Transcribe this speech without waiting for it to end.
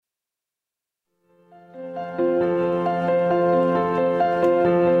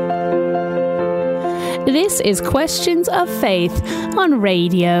This is Questions of Faith on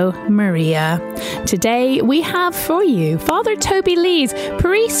Radio Maria. Today we have for you Father Toby Lees,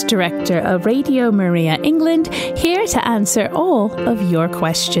 Priest Director of Radio Maria England, here to answer all of your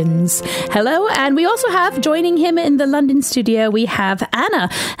questions. Hello, and we also have joining him in the London studio, we have Anna.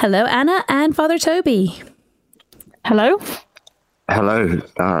 Hello, Anna and Father Toby. Hello. Hello.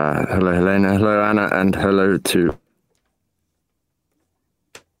 Hello, Helena. Hello, Anna. And hello to...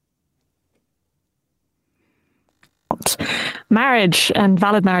 Marriage and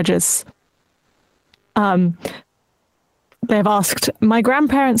valid marriages. They've asked, my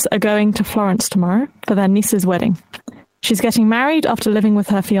grandparents are going to Florence tomorrow for their niece's wedding. She's getting married after living with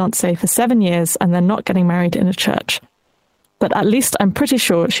her fiancé for 7 years and then not getting married in a church. But at least I'm pretty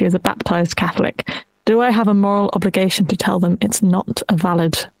sure she is a baptized Catholic. Do I have a moral obligation to tell them it's not a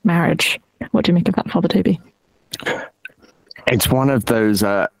valid marriage? What do you make of that, Father Toby? It's one of those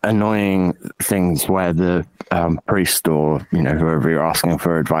annoying things where the priest or whoever you're asking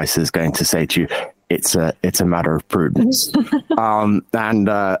for advice is going to say to you, it's a matter of prudence,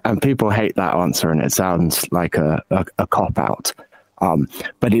 and people hate that answer, and it sounds like a cop out.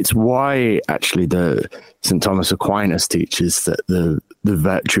 But it's why actually the St. Thomas Aquinas teaches that the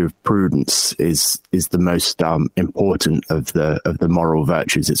virtue of prudence is the most important of the moral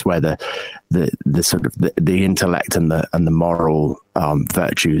virtues. It's where the sort of the intellect and the moral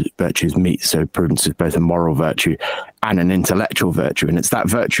virtues meet. So prudence is both a moral virtue and an intellectual virtue, and it's that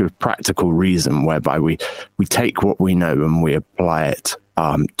virtue of practical reason whereby we take what we know and we apply it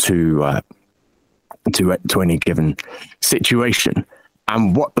to any given situation.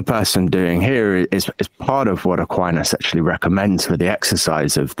 And what the person doing here is part of what Aquinas actually recommends for the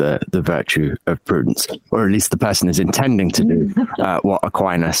exercise of the virtue of prudence, or at least the person is intending to do what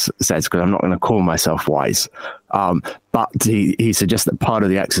Aquinas says, because I'm not going to call myself wise. But he suggests that part of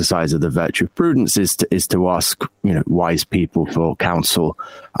the exercise of the virtue of prudence is to ask wise people for counsel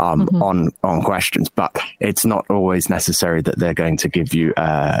on questions. But it's not always necessary that they're going to give you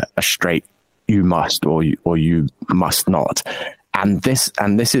a straight you must or you must not. And this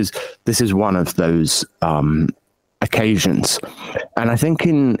is one of those occasions. And I think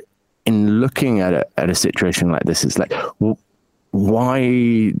in looking at a situation like this, it's like, well,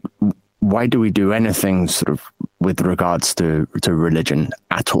 why do we do anything sort of with regards to religion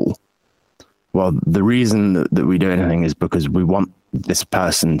at all? Well, the reason that we do anything is because we want this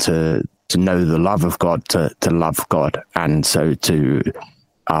person to know the love of God, to love God, and so to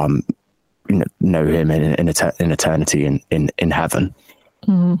know him in eternity in heaven.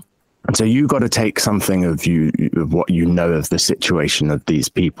 Mm-hmm. And so you got to take something of what you know of the situation of these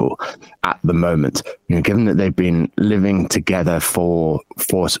people at the moment. Given that they've been living together for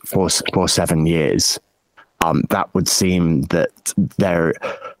 7 years, that would seem that they're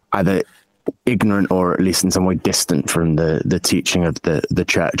either ignorant or at least in some way distant from the teaching of the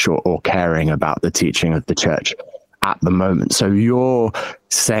church, or caring about the teaching of the church at the moment. So you're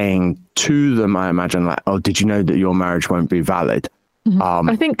saying to them, I imagine, like, oh, did you know that your marriage won't be valid? Mm-hmm.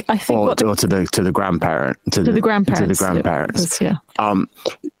 I think or to the grandparent, to the grandparents. Yeah.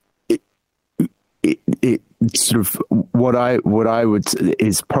 It sort of what I would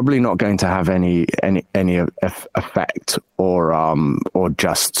is probably not going to have any effect or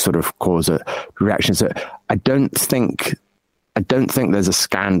just sort of cause a reaction. So I don't think there's a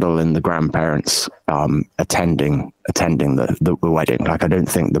scandal in the grandparents attending the wedding. Like, I don't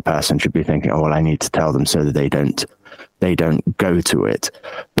think the person should be thinking, oh, well, I need to tell them so that they don't go to it.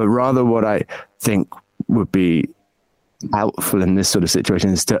 But rather, what I think would be helpful in this sort of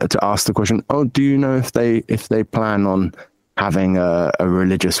situation is to ask the question, oh, do you know if they plan on having a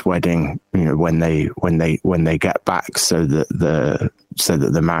religious wedding, when they get back, so that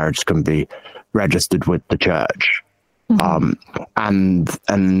the marriage can be registered with the church? Mm-hmm. And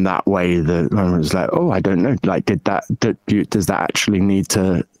that way the woman was like, oh, I don't know, like, does that actually need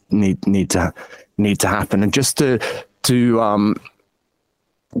to happen? And just to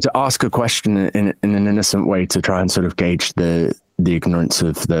ask a question in an innocent way, to try and sort of gauge the ignorance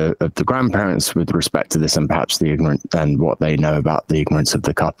of the grandparents with respect to this, and perhaps the ignorant and what they know about the ignorance of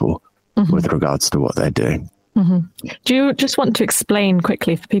the couple mm-hmm. with regards to what they're doing. Mm-hmm. Do you just want to explain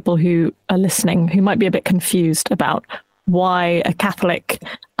quickly for people who are listening, who might be a bit confused about why a Catholic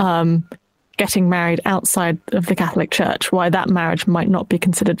getting married outside of the Catholic Church, why that marriage might not be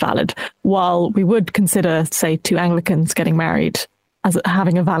considered valid, while we would consider, say, two Anglicans getting married as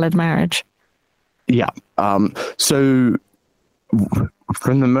having a valid marriage? Yeah. So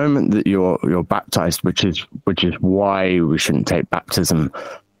from the moment that you're baptized, which is why we shouldn't take baptism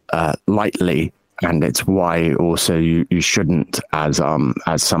lightly. And it's why also you shouldn't, as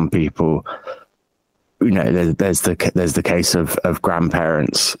some people there's the case of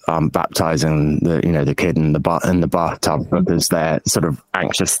grandparents baptizing the kid in the bathtub because they're sort of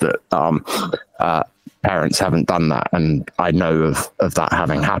anxious that parents haven't done that, and I know of that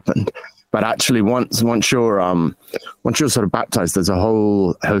having happened. But actually, once you're sort of baptized, there's a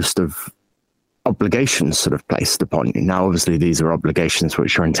whole host of obligations sort of placed upon you. Now, obviously, these are obligations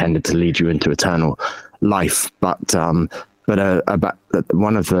which are intended to lead you into eternal life, but one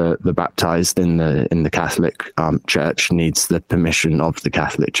of the baptized in the Catholic Church needs the permission of the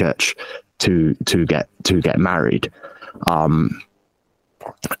Catholic Church to get married,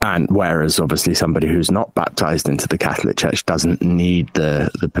 and whereas obviously somebody who's not baptized into the Catholic Church doesn't need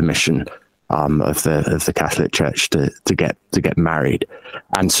the permission of the Catholic Church to get married.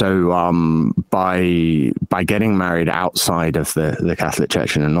 And so by getting married outside of the Catholic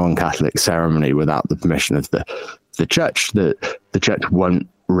Church in a non-Catholic ceremony without the permission of the Church, the Church won't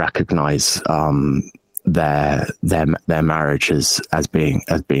recognize their marriage as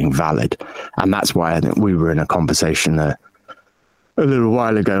being valid. And that's why I think we were in a conversation a little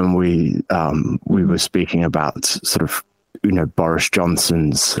while ago, and we were speaking about sort of Boris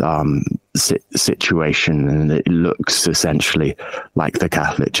Johnson's situation, and it looks essentially like the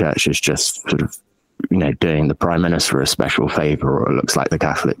Catholic Church is just sort of doing the Prime Minister a special favor, or it looks like the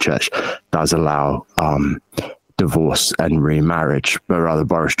Catholic Church does allow divorce and remarriage, but rather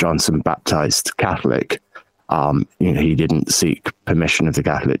Boris Johnson, baptized Catholic, he didn't seek permission of the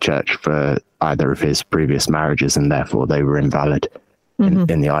Catholic Church for either of his previous marriages, and therefore they were invalid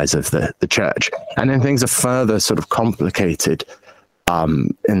in the eyes of the Church. And then things are further sort of complicated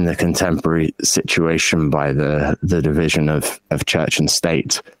in the contemporary situation by the division of church and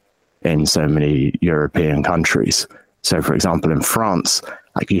state in so many European countries. So, for example, in France,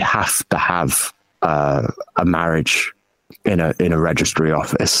 you have to have a marriage in a registry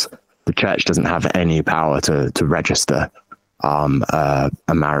office. The Church doesn't have any power to register a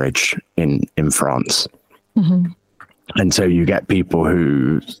marriage in France. Mm-hmm. And so you get people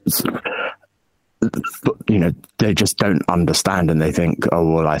who, they just don't understand, and they think, oh,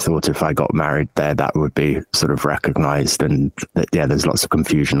 well, I thought if I got married there, that would be sort of recognized. And there's lots of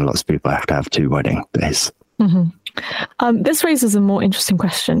confusion. Lots of people have to have 2 wedding days. Mm-hmm. This raises a more interesting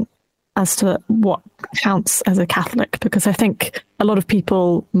question as to what counts as a Catholic, because I think a lot of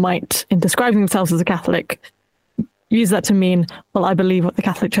people might, in describing themselves as a Catholic, use that to mean, well, I believe what the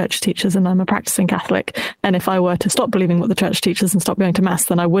Catholic Church teaches and I'm a practicing Catholic. And if I were to stop believing what the Church teaches and stop going to Mass,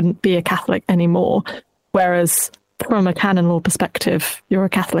 then I wouldn't be a Catholic anymore. Whereas from a canon law perspective, you're a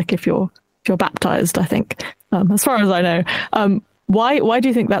Catholic if you're baptized, I think, as far as I know. Why do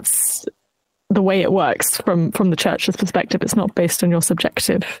you think that's the way it works from the Church's perspective? It's not based on your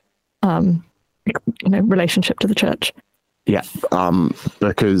subjective relationship to the Church. Yeah,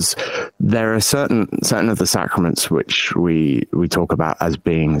 because there are certain of the sacraments which we talk about as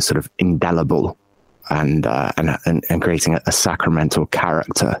being sort of indelible and creating a sacramental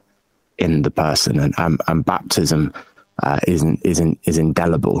character in the person, and baptism is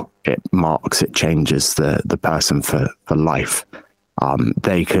indelible. It marks, it changes the person for life.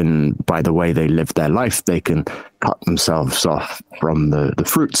 They can, by the way they live their life, they can cut themselves off from the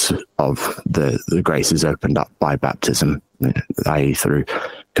fruits of the graces opened up by baptism, i.e. through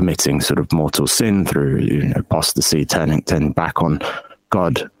committing sort of mortal sin, through apostasy, turning back on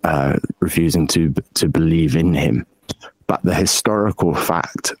God, refusing to believe in him. But the historical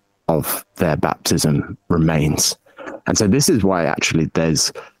fact of their baptism remains. And so this is why actually I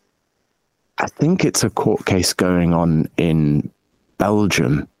think it's a court case going on in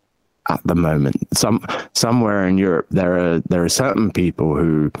Belgium at the moment. Somewhere in Europe, there are certain people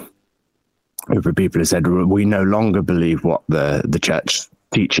who said, we no longer believe what the Church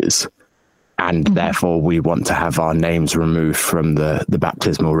teaches, and therefore we want to have our names removed from the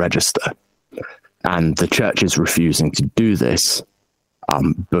baptismal register. And the Church is refusing to do this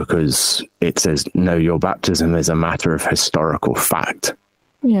because it says, no, your baptism is a matter of historical fact.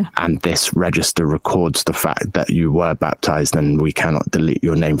 Yeah. And this register records the fact that you were baptized, and we cannot delete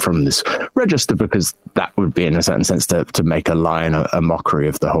your name from this register, because that would be, in a certain sense, to make a lie and a mockery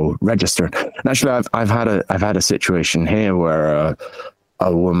of the whole register. And actually, I've had a situation here where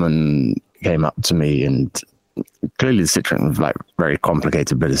a woman came up to me, and clearly the situation was very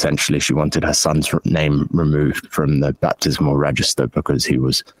complicated, but essentially she wanted her son's name removed from the baptismal register because he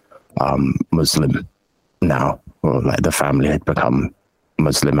was Muslim now, or the family had become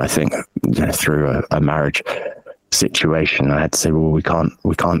Muslim, I think, through a marriage situation. I had to say, well, we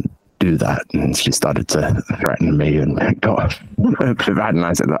can't do that. And she started to threaten me and got a bit bad. And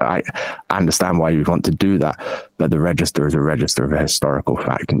I said, I understand why you want to do that, but the register is a register of a historical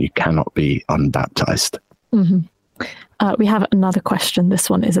fact, and you cannot be unbaptized. Mm-hmm. We have another question. This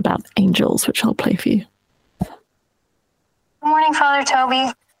one is about angels, which I'll play for you. Good morning, Father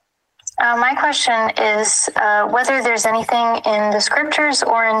Toby. My question is whether there's anything in the scriptures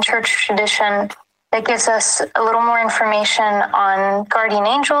or in church tradition that gives us a little more information on guardian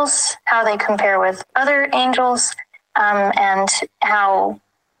angels, how they compare with other angels, and how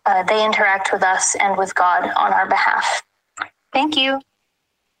they interact with us and with God on our behalf. Thank you.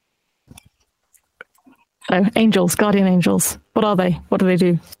 So, angels, guardian angels, what are they? What do they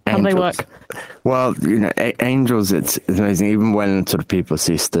do? How do they work? Well, angels, it's amazing. Even when sort of people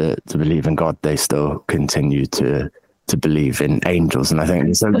cease to believe in God, they still continue to believe in angels. And I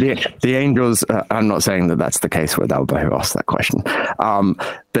think so. The angels, I'm not saying that that's the case with Alba who asked that question.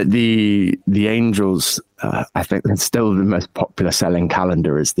 But the angels, I think it's still the most popular selling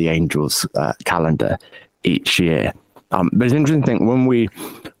calendar is the angels calendar each year. But it's interesting thing when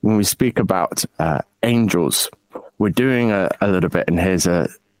we speak about angels, we're doing a little bit, and here's an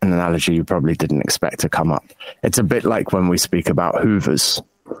analogy you probably didn't expect to come up. It's a bit like when we speak about hoovers,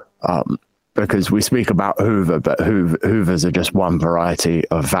 because we speak about hoover, but hoovers are just one variety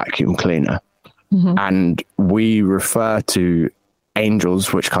of vacuum cleaner. Mm-hmm. And we refer to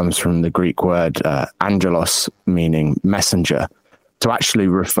angels, which comes from the Greek word angelos, meaning messenger, to actually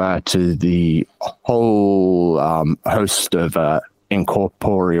refer to the whole host of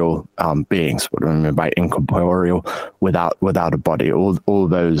incorporeal beings. What do I mean by incorporeal? Without a body. All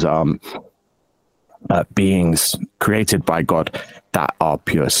those beings created by God that are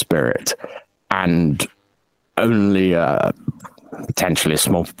pure spirit, and only potentially a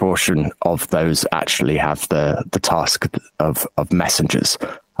small proportion of those actually have the task of messengers.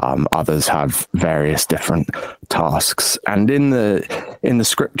 Others have various different tasks, and in the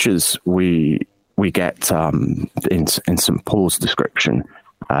scriptures we get in St. Paul's description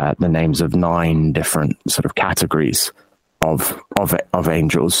the names of 9 different sort of categories of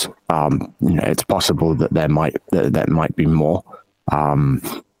angels. It's possible that there might be more,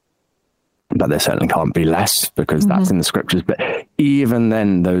 but there certainly can't be less, because that's in the scriptures. But even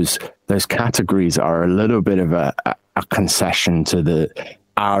then, those categories are a little bit of a concession to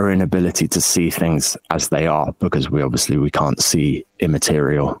our inability to see things as they are, because we can't see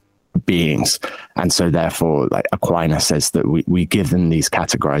immaterial beings. And so therefore, like Aquinas says, that we give them these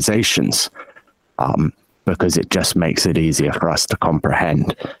categorizations because it just makes it easier for us to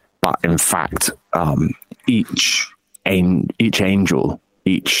comprehend. But in fact, each angel,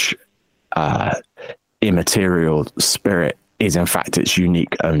 each immaterial spirit is in fact its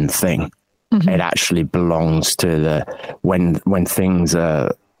unique own thing. Mm-hmm. It actually belongs to when things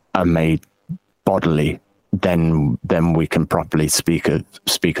are made bodily, then we can properly speak of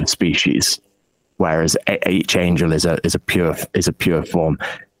species. Whereas each angel is a pure form,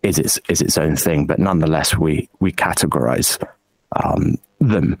 is its own thing. But nonetheless, we categorize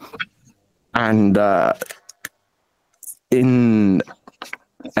them. And in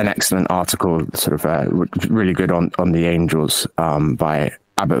an excellent article, sort of really good on the angels by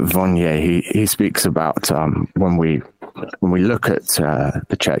Abbot Vonnier, he speaks about when we look at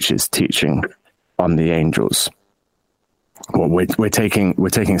the church's teaching on the angels. Well, we're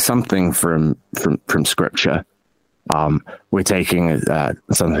taking something from Scripture. We're taking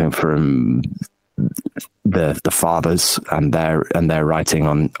something from the fathers and their writing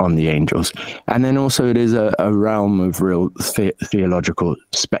on the angels, and then also it is a realm of real theological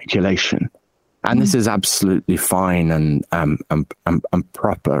speculation. And this is absolutely fine and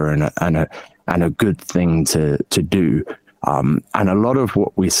proper and a good thing to do. And a lot of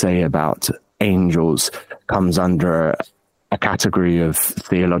what we say about angels comes under a category of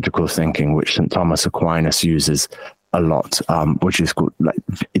theological thinking, which St. Thomas Aquinas uses a lot, which is called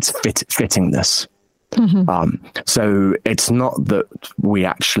it's fittingness. Mm-hmm. So it's not that we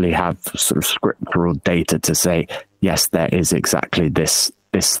actually have sort of scriptural data to say, yes, there is exactly this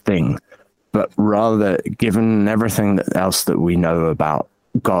thing. But rather, given everything else that we know about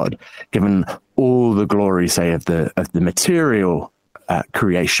God, given all the glory, say, of the material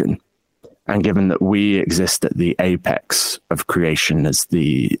creation, and given that we exist at the apex of creation as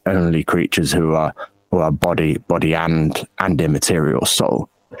the only creatures who are body and immaterial soul,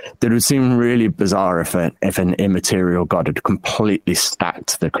 that it would seem really bizarre if an immaterial God had completely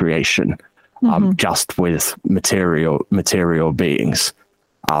stacked the creation just with material beings.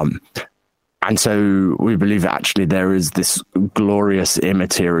 And so we believe that actually there is this glorious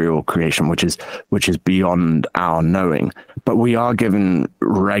immaterial creation, which is beyond our knowing. But we are given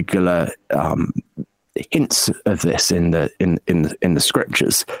regular hints of this in the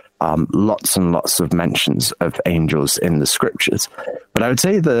scriptures. Lots and lots of mentions of angels in the scriptures. But I would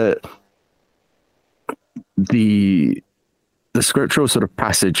say that the scriptural sort of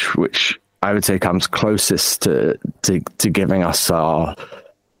passage, which I would say comes closest to giving us our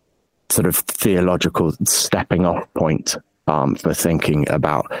sort of theological stepping off point for thinking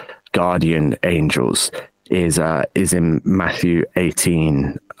about guardian angels, is in Matthew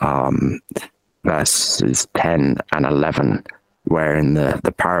 18, verses 10 and 11, where in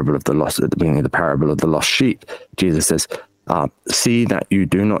the parable of the lost, at the beginning of the parable of the lost sheep, Jesus says, "See that you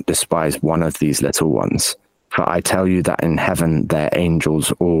do not despise one of these little ones. For I tell you that in heaven their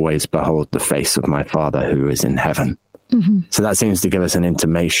angels always behold the face of my Father who is in heaven." Mm-hmm. So that seems to give us an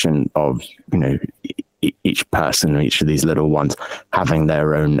intimation of, each person, each of these little ones having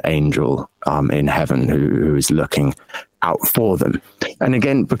their own angel in heaven who is looking out for them. And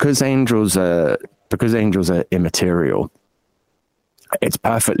again, because angels are immaterial, it's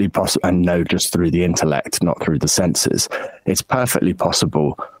perfectly possible, and no, just through the intellect, not through the senses, it's perfectly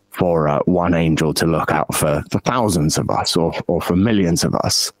possible for one angel to look out for thousands of us or for millions of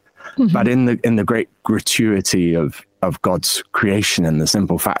us. Mm-hmm. But in the great gratuity of God's creation and the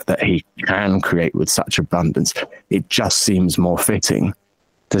simple fact that he can create with such abundance, it just seems more fitting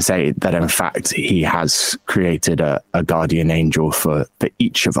to say that in fact he has created a guardian angel for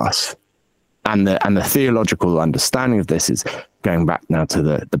each of us. And the theological understanding of this is, going back now to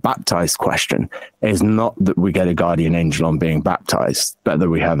the baptized question, is not that we get a guardian angel on being baptized, but that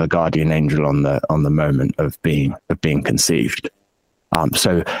we have a guardian angel on the moment of being conceived.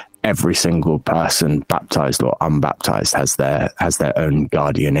 So every single person, baptized or unbaptized, has their own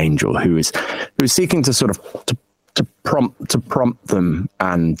guardian angel who is seeking to sort of to prompt them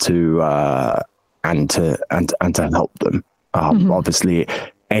and to help them. Mm-hmm. Obviously,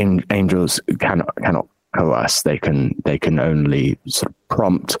 angels cannot coerce. They can only sort of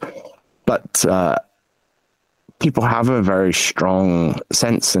prompt, but people have a very strong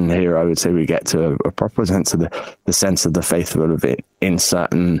sense, and here I would say we get to a proper sense of the sense of the faithful of it in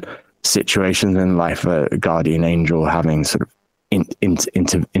certain situations in life. A guardian angel having sort of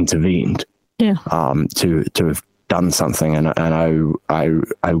intervened, to have done something, and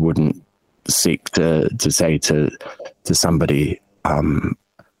I wouldn't seek to say to somebody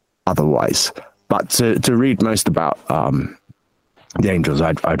otherwise. But to read most about the angels,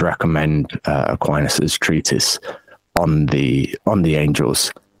 I'd recommend Aquinas's treatise on the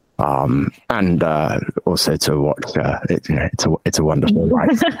angels, and also to watch. It's a wonderful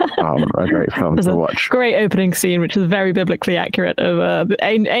life, a great film to watch. Great opening scene, which is very biblically accurate, of the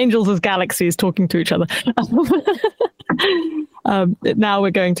angels as galaxies talking to each other. Now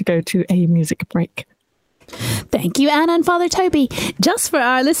we're going to go to a music break. Thank you, Anna and Father Toby. Just for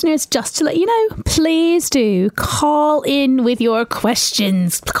our listeners, just to let you know, please do call in with your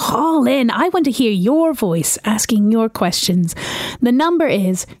questions. Call in. I want to hear your voice asking your questions. The number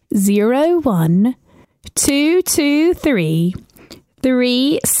is 01 223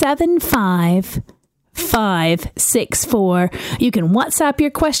 375 564. You can WhatsApp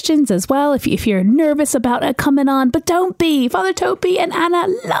your questions as well if you're nervous about it coming on, but don't be. Father Toby and Anna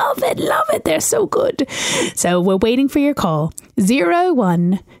love it. They're so good. So we're waiting for your call.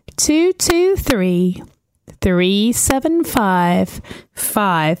 01 223 375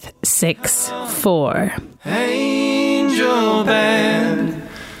 564. Angel band,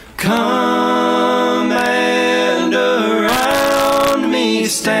 come and around me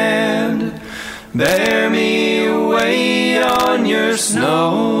stand. Bear me away on your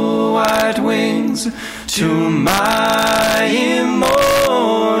snow-white wings to my immortal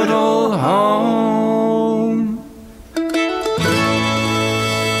home.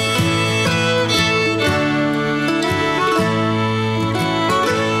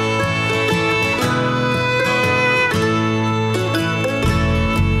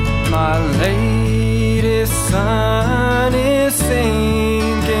 My latest sun is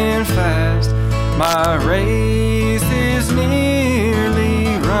sinking fast. My race is nearly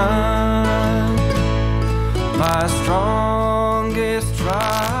run. My strongest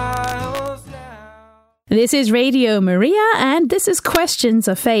trials now. This is Radio Maria, and this is Questions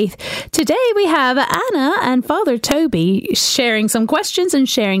of Faith. Today we have Anna and Father Toby sharing some questions and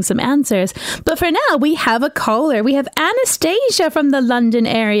sharing some answers. But for now, we have a caller. We have Anastasia from the London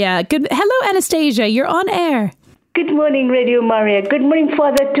area. Hello, Anastasia. You're on air. Good morning, Radio Maria. Good morning,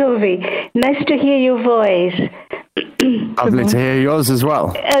 Father Toby. Nice to hear your voice. Lovely to hear yours as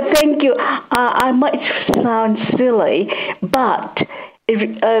well. Thank you. I might sound silly, but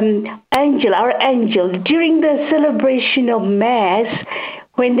our angel, during the celebration of Mass,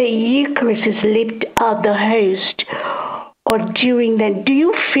 when the Eucharist is lifted up the host, or during that, do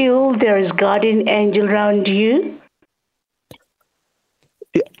you feel there is guardian angel around you?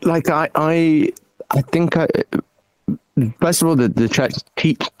 Like I think first of all, the church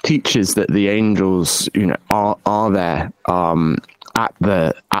teaches that the angels, are there at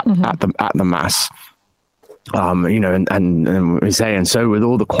the Mass. And we say, and so with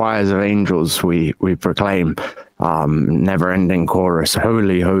all the choirs of angels, we proclaim, never-ending chorus,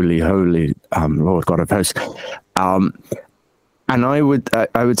 holy, holy, holy, Lord God of hosts. And I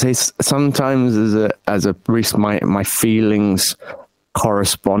would say sometimes as a priest, my feelings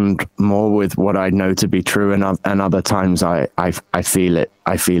correspond more with what I know to be true, and other times I feel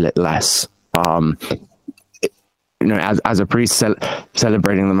it less. As a priest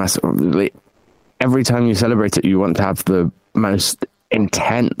celebrating the Mass, every time you celebrate it, you want to have the most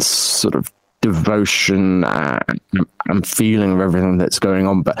intense sort of devotion and feeling of everything that's going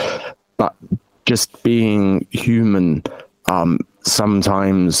on. But just being human,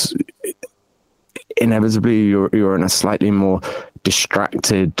 sometimes inevitably you're in a slightly more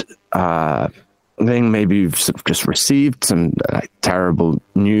distracted thing. Maybe you've sort of just received some terrible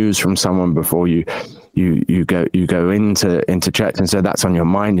news from someone before you go into church, and so that's on your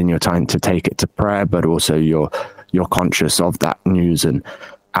mind, and you're trying to take it to prayer, but also you're conscious of that news and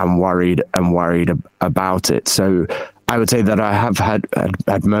worried about it. So I would say that I have had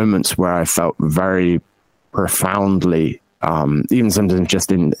moments where I felt very profoundly, even sometimes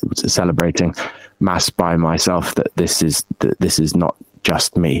just in celebrating Mass by myself, that this is not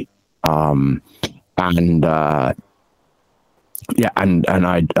just me. And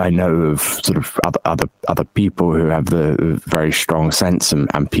I know of sort of other people who have the very strong sense,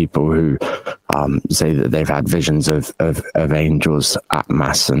 and people who say that they've had visions of angels at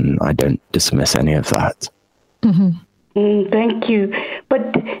Mass, and I don't dismiss any of that. Mm-hmm. Thank you.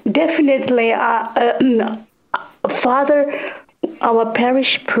 But definitely, Father, our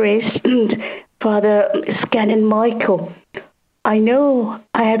parish priest, Father Scannon Michael, I know,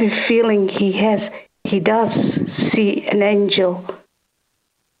 I have a feeling he does see an angel.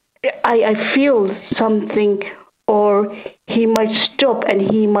 I feel something, or he might stop and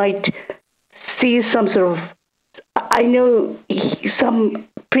he might see some sort of, I know some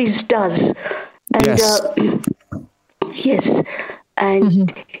priest does. And, yes. Yes.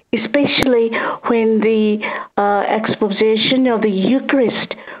 And especially when the exposition of the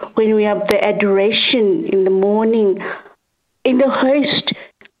Eucharist, when we have the adoration in the morning, in the host,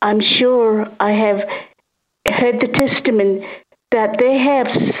 I'm sure I have heard the testament that they have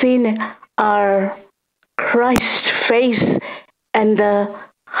seen our Christ's face and the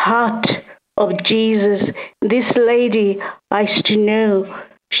heart of Jesus. This lady I used to know,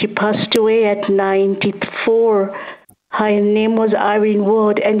 she passed away at 94. Her name was Irene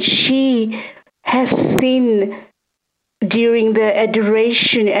Ward, and she has seen during the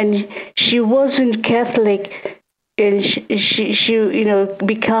adoration, and she wasn't Catholic, and she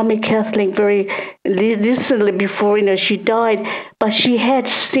became a Catholic very recently before she died, but she had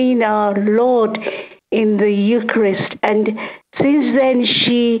seen our Lord in the Eucharist, and since then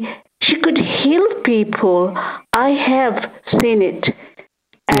she could heal people. I have seen it.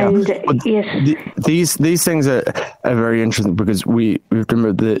 And yes, these things are very interesting, because we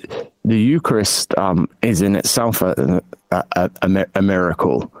remember that the Eucharist is in itself a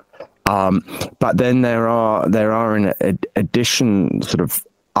miracle, but then there are in addition sort of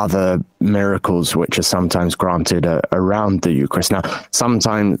other miracles which are sometimes granted around the Eucharist. Now,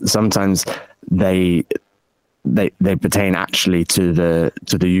 sometimes they pertain actually to the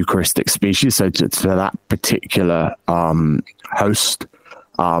Eucharistic species, so to that particular host.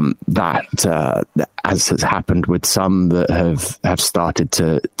 That as has happened with some that have started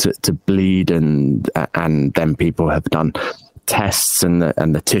to bleed, and then people have done tests, and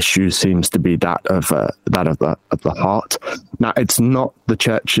the tissue seems to be that of the heart. Now, it's not the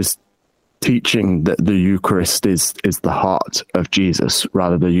Church's teaching that the Eucharist is the heart of Jesus.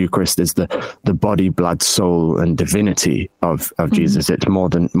 Rather, the Eucharist is the body, blood, soul, and divinity of Jesus. It's more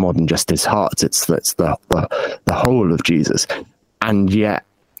than just his heart. It's the whole of Jesus. And yet,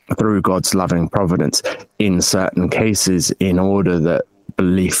 through God's loving providence, in certain cases, in order that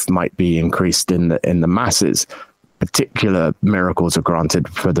belief might be increased in the masses, particular miracles are granted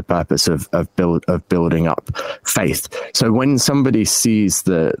for the purpose of building up faith. So when somebody sees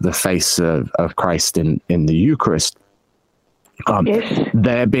the face of Christ in the Eucharist, Yes.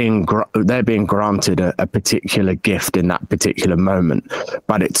 they're being granted a particular gift in that particular moment,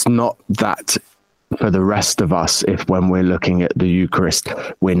 but it's not that for the rest of us. If when we're looking at the Eucharist,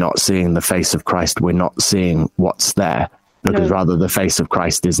 we're not seeing the face of Christ, we're not seeing what's there, because rather the face of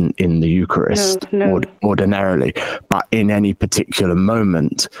Christ isn't in the Eucharist ordinarily, but in any particular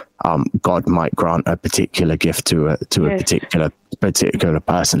moment, God might grant a particular gift to a particular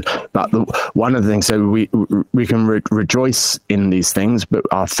person. But one of the things, so we can rejoice in these things, but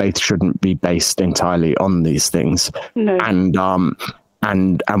our faith shouldn't be based entirely on these things.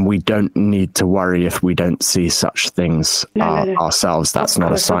 And we don't need to worry if we don't see such things ourselves. That's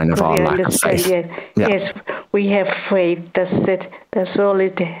not a sign of our lack of faith. Yes, we have faith. That's it. That's all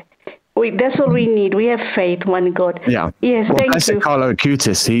it is. That's all we need. We have faith, one God. Yeah. Yes, well, thank Blessed you. Carlo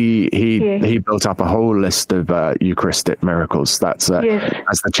Acutis, he built up a whole list of Eucharistic miracles. That's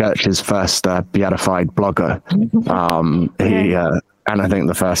as the Church's first beatified blogger. And I think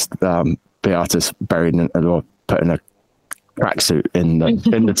the first beatus buried or put in a tracksuit in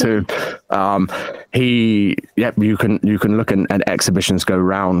the tomb. You can look and exhibitions go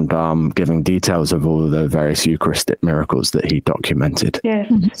round giving details of all the various Eucharistic miracles that he documented.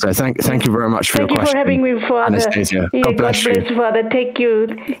 Yes. So thank you very much for your question. Thank you for having me, Father. Anastasia. God bless you, Father. Thank you.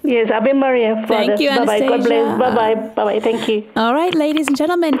 Yes, Ave Maria, Father. Thank you, Bye-bye. God Anastasia. bless. Bye-bye. Bye-bye. Thank you. All right, ladies and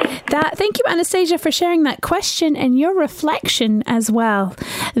gentlemen, thank you, Anastasia, for sharing that question and your reflection as well.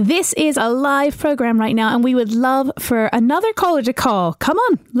 This is a live program right now, and we would love for another caller to call. Come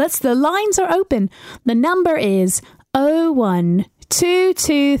on, the lines are open. The number is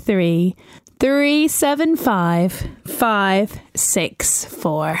 01223 375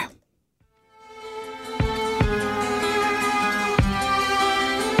 564.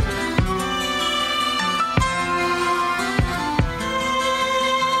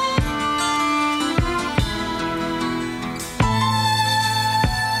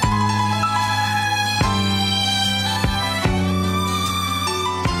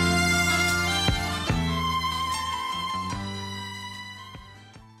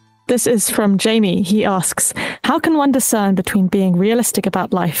 This is from Jamie. He asks, how can one discern between being realistic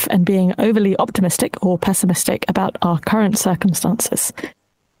about life and being overly optimistic or pessimistic about our current circumstances?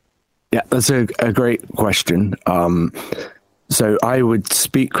 Yeah, that's a great question. So I would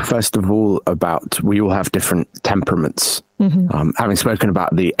speak first of all about, we all have different temperaments. Having spoken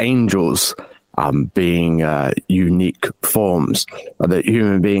about the angels being unique forms, that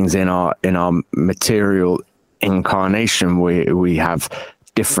human beings in our material incarnation, we have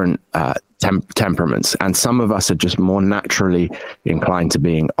different temperaments, and some of us are just more naturally inclined to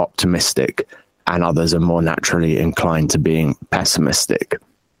being optimistic, and others are more naturally inclined to being pessimistic.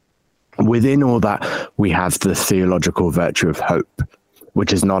 Within all that, we have the theological virtue of hope,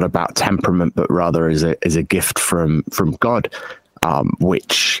 which is not about temperament, but rather is a gift from God,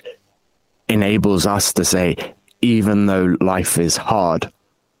 which enables us to say, even though life is hard,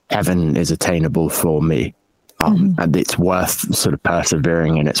 heaven is attainable for me. And it's worth sort of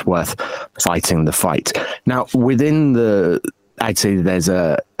persevering, and it's worth fighting the fight. Now, within I'd say there's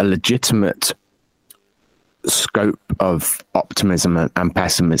a legitimate scope of optimism and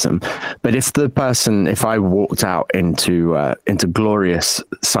pessimism. But if I walked out into glorious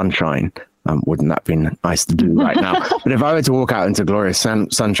sunshine, wouldn't that be nice to do right now? But if I were to walk out into glorious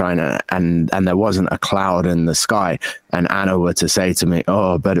sunshine and there wasn't a cloud in the sky, and Anna were to say to me,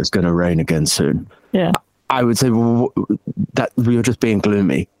 "Oh, I bet it's going to rain again soon," I would say, well, that you're just being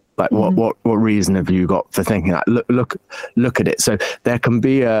gloomy. Like, what reason have you got for thinking that? Look at it. So there can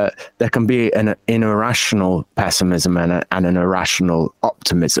be an irrational pessimism and an irrational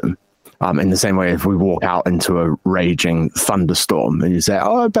optimism. In the same way, if we walk out into a raging thunderstorm and you say,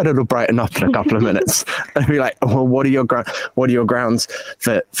 "Oh, I bet it'll brighten up in a couple of minutes," and be like, "Well, what are your grounds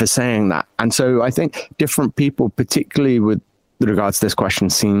for saying that?" And so I think different people, particularly with regards to this question,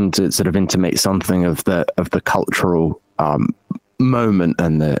 seem to sort of intimate something of the cultural moment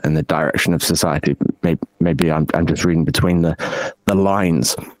and the direction of society. Maybe I'm just reading between the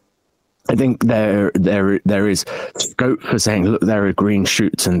lines. I think there is scope for saying, look, there are green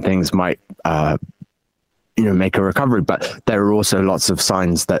shoots and things might make a recovery, but there are also lots of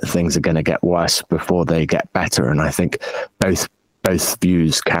signs that things are going to get worse before they get better. And I think both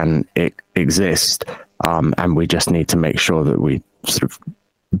views can exist. And we just need to make sure that we sort of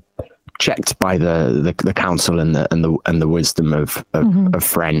checked by the counsel and the wisdom of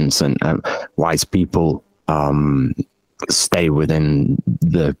friends and wise people, stay within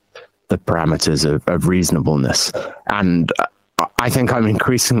the parameters of reasonableness. And I think I'm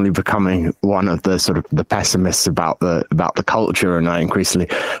increasingly becoming one of the sort of the pessimists about the culture, and I increasingly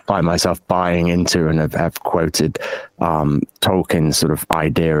find myself buying into and have quoted Tolkien's sort of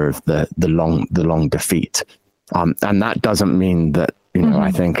idea of the long defeat, and that doesn't mean that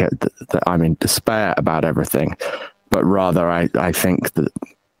I think that I'm in despair about everything, but rather I think that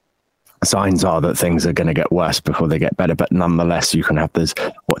signs are that things are going to get worse before they get better. But nonetheless, you can have this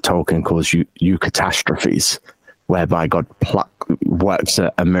what Tolkien calls eucatastrophes, whereby God works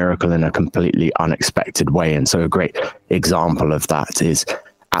a miracle in a completely unexpected way. And so a great example of that is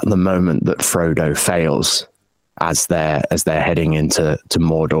at the moment that Frodo fails as they're heading into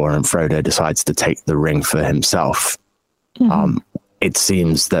Mordor, and Frodo decides to take the ring for himself. It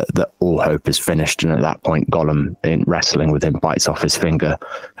seems that all hope is finished, and at that point Gollum, in wrestling with him, bites off his finger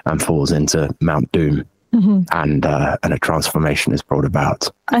and falls into Mount Doom. And a transformation is brought about.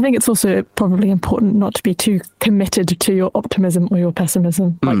 I think it's also probably important not to be too committed to your optimism or your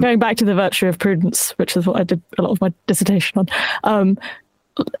pessimism. Like going back to the virtue of prudence, which is what I did a lot of my dissertation on.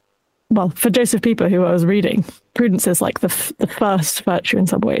 Well, for Joseph Pieper, who I was reading, prudence is like the first virtue in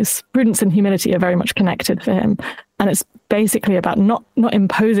some ways. Prudence and humility are very much connected for him. And it's basically about not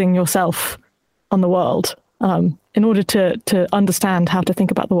imposing yourself on the world. In order to understand how to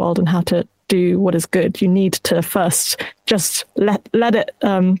think about the world and how to do what is good, you need to first just let it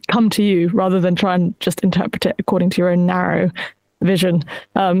come to you, rather than try and just interpret it according to your own narrow vision.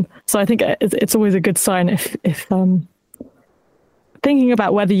 So I think it's always a good sign if thinking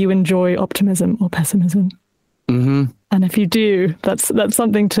about whether you enjoy optimism or pessimism. And if you do, that's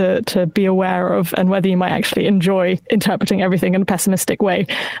something to be aware of, and whether you might actually enjoy interpreting everything in a pessimistic way.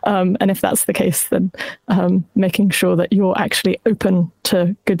 And if that's the case, then making sure that you're actually open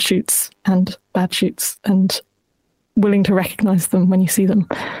to good shoots and bad shoots, and willing to recognize them when you see them.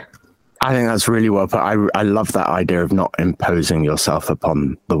 I think that's really well put. I love that idea of not imposing yourself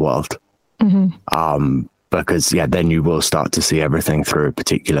upon the world. Because then you will start to see everything through a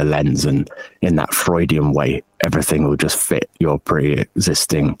particular lens, and in that Freudian way, everything will just fit your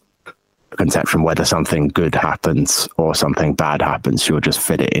pre-existing conception. Whether something good happens or something bad happens, you'll just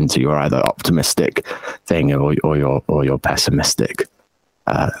fit it into your either optimistic thing or your pessimistic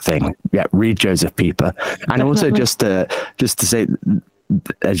thing. Yeah, read Joseph Pieper, and also just to say,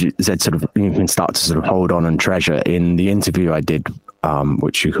 as you said, sort of you can start to sort of hold on and treasure. In the interview I did,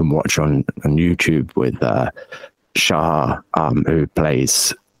 which you can watch on YouTube with Shah, who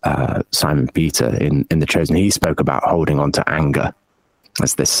plays Simon Peter in The Chosen, he spoke about holding on to anger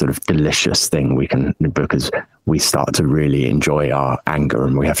as this sort of delicious thing because we start to really enjoy our anger,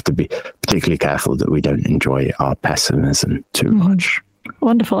 and we have to be particularly careful that we don't enjoy our pessimism too much.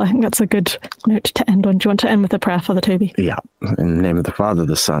 Wonderful. I think that's a good note to end on. Do you want to end with a prayer, Father Toby? Yeah. In the name of the Father,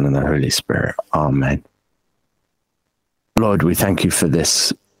 the Son, and the Holy Spirit. Amen. Lord, we thank you for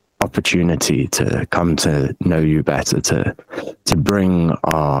this opportunity to come to know you better, to bring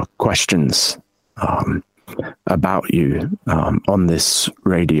our questions about you on this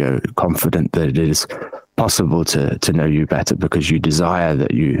radio, confident that it is possible to know you better, because you desire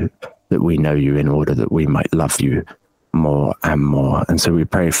that we know you in order that we might love you more and more. And so we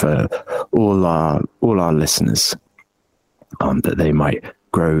pray for all our listeners, that they might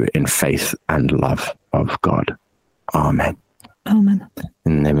grow in faith and love of God. Amen. Amen.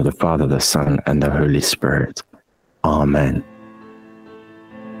 In the name of the Father, the Son, and the Holy Spirit. Amen.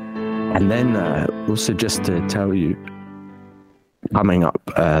 And then also just to tell you, coming up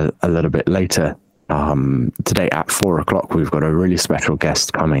a little bit later, today at 4:00, we've got a really special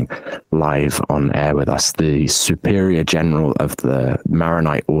guest coming live on air with us. The Superior General of the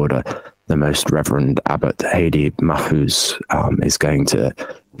Maronite Order, the Most Reverend Abbot Hadi Mahfouz, is going to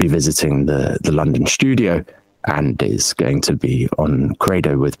be visiting the London studio and is going to be on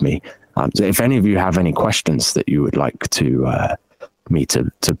Credo with me. So if any of you have any questions that you would like to me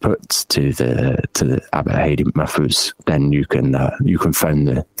to put to the Abbot Hadi Mahfouz, then you can phone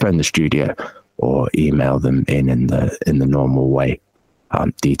the studio or email them in the normal way.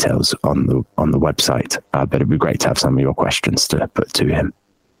 Details on the website, but it'd be great to have some of your questions to put to him.